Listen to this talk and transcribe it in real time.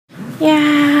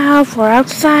Yeah, we're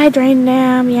outside right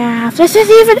now. Yeah, this is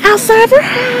even outside of our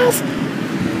house.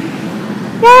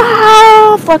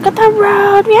 Yeah, look at the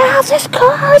road. Yeah, there's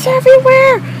cars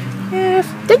everywhere. Yeah,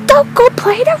 then don't go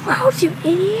play the roads, you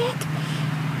idiot.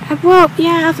 I won't.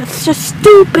 Yeah, that's just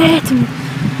stupid.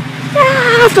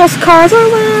 Yeah, those cars are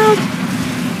loud.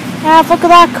 Yeah, look at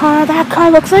that car. That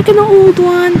car looks like an old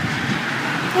one.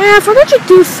 Yeah, why don't you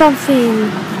do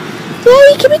something?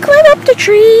 Daddy, can we climb up the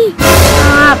tree?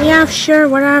 Yeah, sure,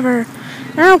 whatever.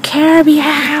 I don't care,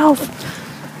 meow.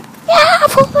 Yeah,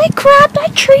 holy crap,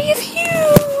 that tree is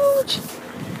huge.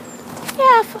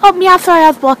 Yeah, oh, yeah, sorry, I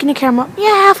was blocking the camera.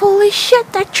 Yeah, holy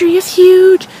shit, that tree is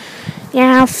huge.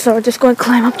 Yeah, so we're just going to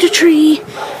climb up the tree.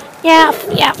 Yeah.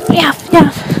 Yeah,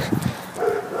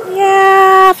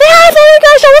 there we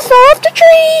go, so let's fall off the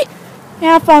tree.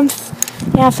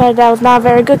 Yeah, sorry, that was not a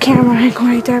very good camera angle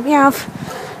right there. Yeah,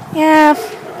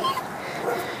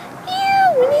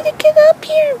 we need to get up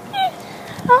here.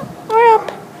 Oh, we're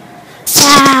up.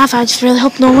 Yeah, I just really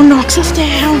hope no one knocks us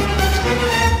down.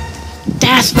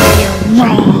 That's where you're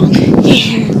wrong.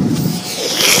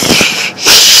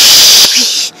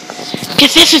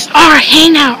 Because this is our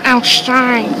hangout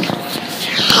outside.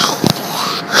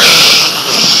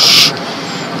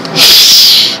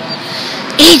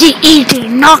 Easy,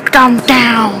 knock them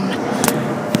down.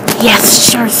 Yes,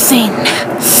 sure thing.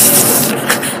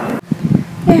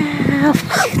 Yeah.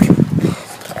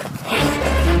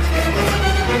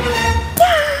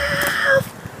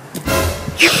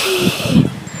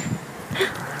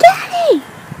 Daddy!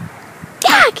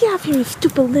 Yeah, get off here, you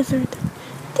stupid lizard.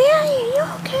 Daddy, are you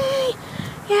okay?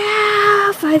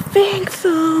 Yeah, I think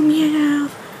so, yeah.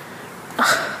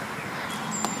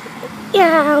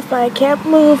 Yeah, but I can't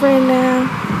move right now.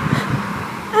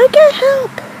 I can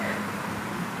help.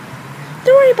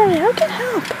 Don't worry about it, I can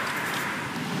help.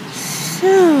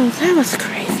 So, that was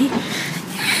crazy.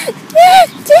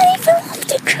 Danny fell off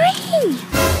the tree.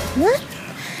 What?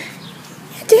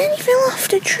 Danny fell off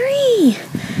the tree.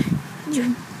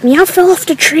 Meow fell off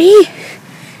the tree?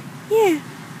 Yeah.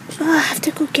 Oh, I have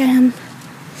to go get him.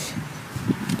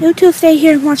 You two stay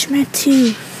here and watch Matt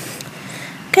too.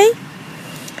 Okay?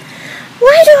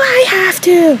 Why do I have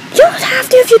to? You don't have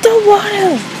to if you don't want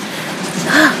to.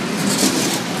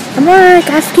 I'm like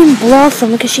asking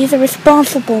Blossom because she's a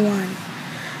responsible one.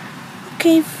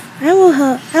 Okay, I will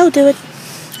help. I'll do it.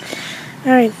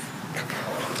 Alright.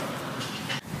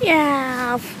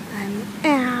 Yeah,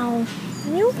 ow.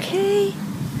 Are you okay?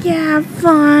 Yeah, I'm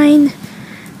fine.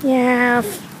 Yeah,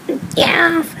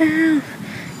 ow.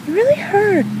 You really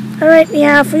hurt. Alright,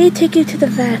 yeah, we need to take you to the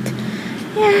vet.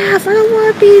 Yeah, if I don't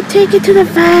want to be taken to the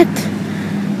vet,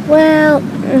 well,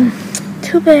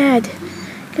 too bad.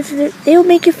 Because they'll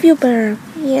make you feel better.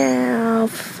 Yeah,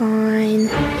 fine.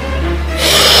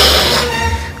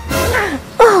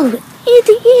 Oh,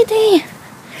 Edie.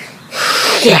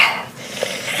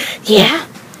 Yeah.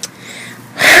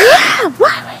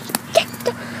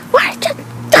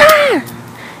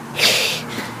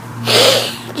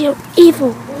 You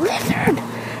evil lizard!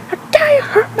 How dare you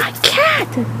hurt my cat!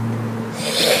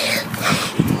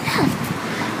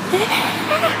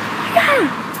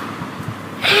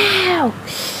 Ow!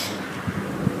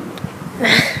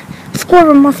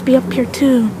 Squirrel must be up here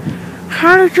too.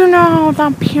 How did you know I was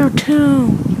up here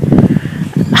too?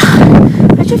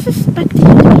 I just suspected you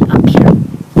to be up here.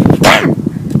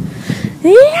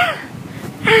 Yeah!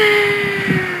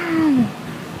 Ow!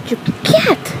 You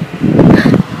cat!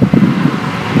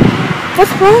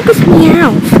 What's wrong with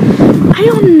Meow? I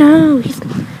don't know.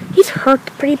 He's hurt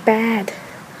pretty bad.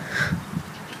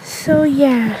 So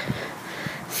yeah.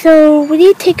 So we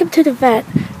need to take him to the vet.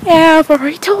 Yeah, I've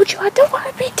already told you I don't want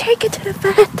to be taken to the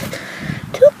vet.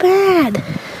 Too bad.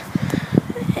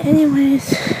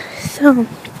 Anyways, so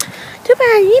too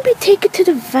bad you need to be taken to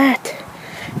the vet.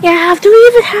 Yeah, do we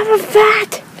even have a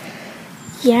vet?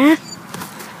 Yeah.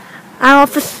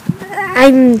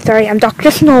 I'm sorry, I'm Dr.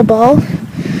 Snowball.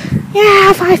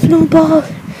 Yeah, hi Snowball.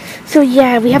 So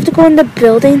yeah, we have to go in the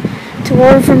building in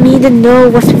order for me to know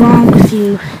what's wrong with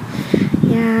you.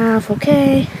 Yeah,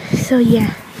 okay. So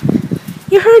yeah.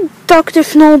 You heard Dr.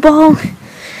 Snowball?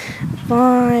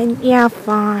 Fine. Yeah,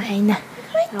 fine. My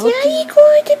daddy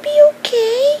going to be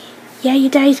okay? Yeah, your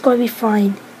daddy's going to be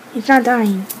fine. He's not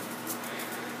dying.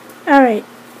 Alright.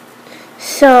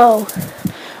 So,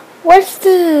 what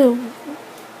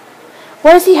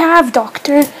does he have,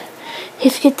 doctor?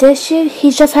 His condition?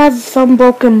 He just has some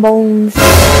broken bones.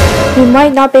 He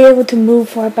might not be able to move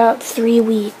for about 3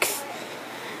 weeks.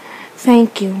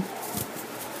 Thank you.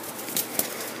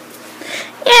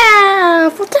 Yeah,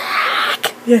 what the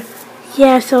heck?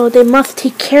 Yeah, so they must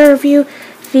take care of you,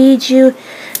 feed you,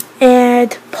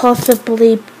 and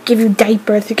possibly give you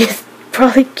diapers because you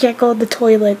probably can't go to the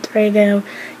toilet right now.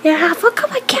 Yeah, how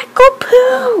come I can't go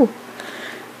poo?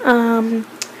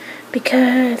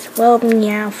 Because, well,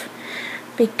 meow.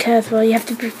 Because, well, you have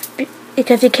to be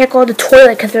because you can't go to the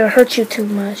toilet because it'll hurt you too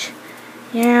much.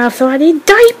 Yeah, so I need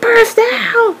diapers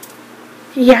now.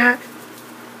 Yeah.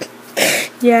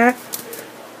 Yeah.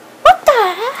 What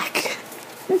the heck?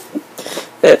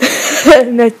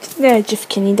 No, just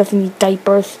kidding. He doesn't need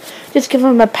diapers. Just give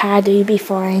him a pad, he'll be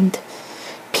fine.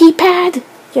 Pee pad?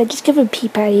 Yeah, just give him a pee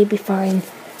pad, he'll be fine.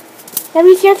 That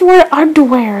means he has to wear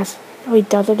underwears. No, he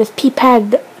doesn't. Just pee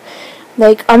pad,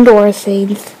 like underwear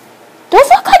things. Those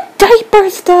look like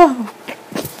diapers, though.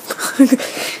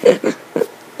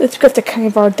 It's because they're kind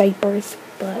of our diapers,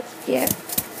 but yeah.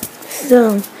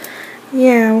 So,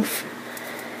 yeah.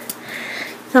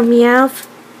 So, meow.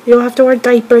 You don't have to wear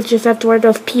diapers, just have to wear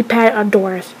those pee pad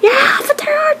underwears. Yeah, but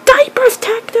there are diapers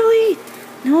technically.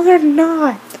 No, they're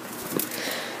not.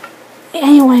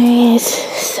 Anyways,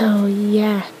 so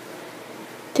yeah.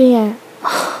 Yeah.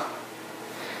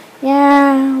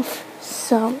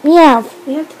 So, yeah,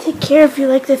 we have to take care of you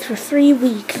like this for 3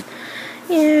 weeks.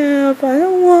 Yeah, but I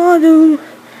don't want to.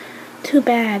 Too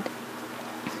bad.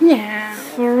 Yeah.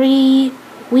 3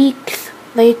 weeks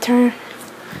later.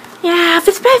 Yeah,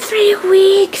 it's been 3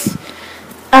 weeks.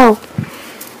 Oh.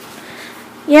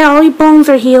 Yeah, all your bones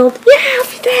are healed. Yeah,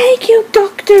 thank you,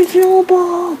 Dr.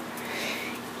 Snowball.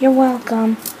 You're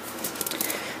welcome.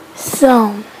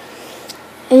 So,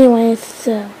 anyways,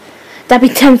 that'd be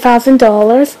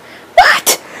 $10,000.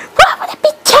 What? Why would it be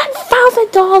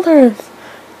 $10,000?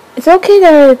 It's okay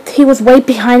that he was way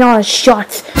behind on his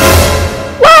shots.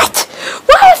 What?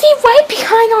 Why was he way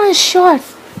behind on his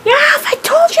shots? Yeah, I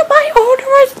told you my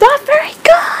owner is not very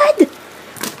good.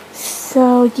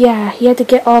 So, yeah, he had to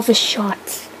get all of his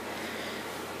shots.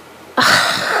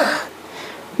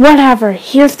 Whatever,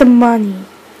 here's the money.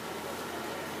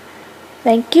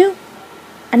 Thank you.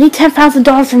 I need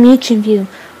 $10,000 from each of you.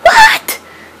 What?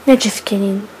 No, just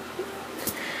kidding.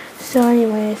 So,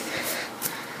 anyways,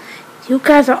 you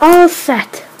guys are all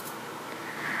set.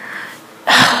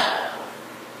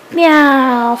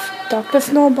 Meow. Dr.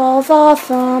 Snowball's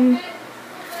awesome.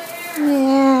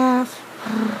 Yeah.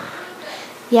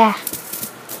 Yeah.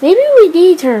 Maybe we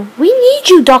need her. We need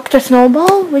you, Dr.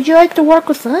 Snowball. Would you like to work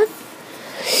with us?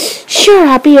 Sure,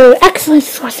 I'll be an excellent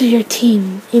source of your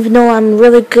team, even though I'm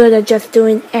really good at just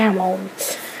doing ammo.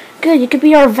 Good, you could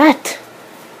be our vet.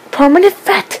 Permanent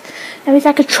vet. That means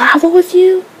I could travel with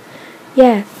you?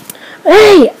 Yeah.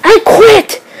 Hey, I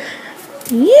quit!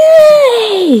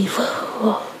 Yay!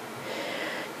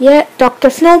 Yeah, Dr.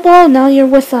 Snowball, now you're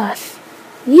with us.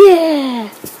 Yeah!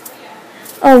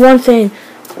 Oh, one thing.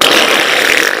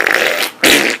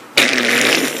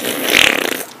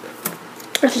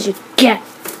 What did you get?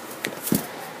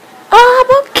 Oh,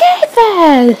 I'm okay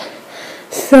then!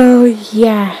 So,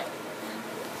 yeah.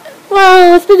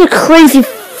 Well, it's been a crazy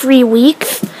 3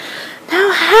 weeks.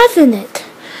 Now, hasn't it?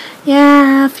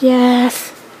 Yeah,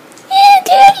 yes. Yeah,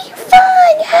 Daddy, you're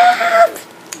fine, yeah.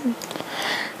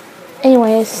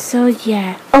 Anyways, so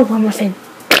yeah. Oh, one more thing.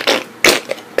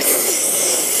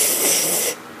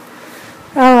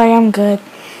 Alright, I'm good.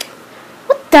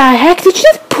 What the heck? Did you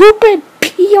just poop and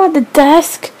pee on the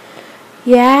desk?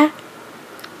 Yeah?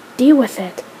 Deal with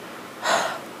it.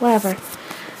 Whatever.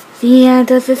 The end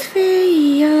of this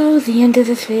video. The end of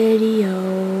this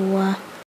video.